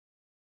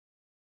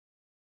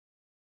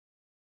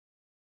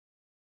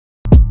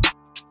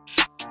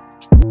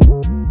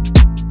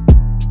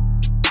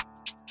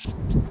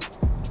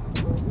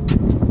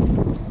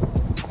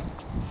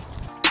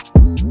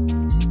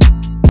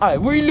Alright,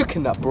 what are you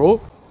looking at,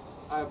 bro?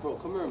 Alright, bro,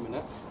 come here a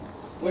minute.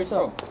 Where's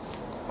from?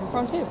 I'm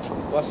from here.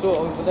 Well, I saw it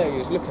over there, you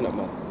was looking at,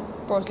 man.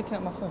 Bro, I was looking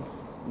at my phone.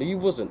 No, you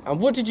wasn't.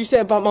 And what did you say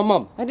about my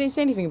mum? I didn't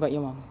say anything about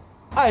your mum.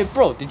 Alright,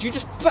 bro, did you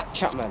just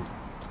backchat, man?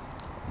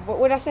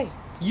 What did I say?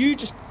 You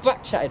just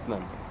backchatted,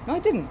 man. No, I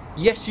didn't.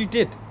 Yes, you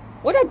did.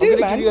 What did I do, I'm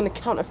gonna man? give you an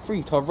count of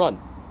 3 to run.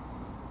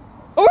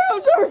 Oh,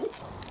 I'm sorry!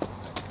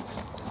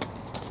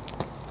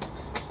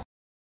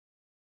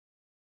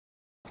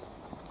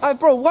 Alright,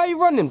 bro, why are you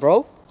running,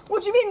 bro?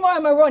 What do you mean, why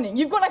am I running?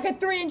 You've got like a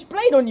 3-inch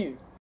blade on you.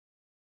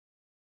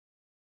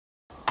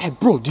 Hey,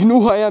 bro, do you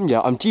know who I am, yeah?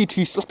 I'm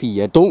G2 Slappy,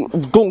 yeah?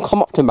 Don't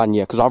come up to man,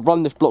 yeah? Because I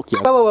run this block, yeah?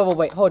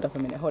 Wait, hold up a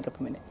minute.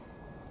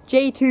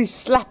 J2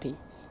 Slappy.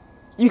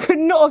 You could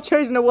not have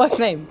chosen a worse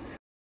name.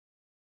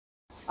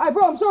 Alright,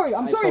 bro, I'm sorry,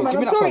 man, I'm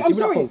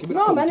sorry.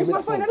 No, man, it's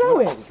my phone, allow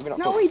it.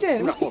 No, what are you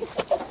doing?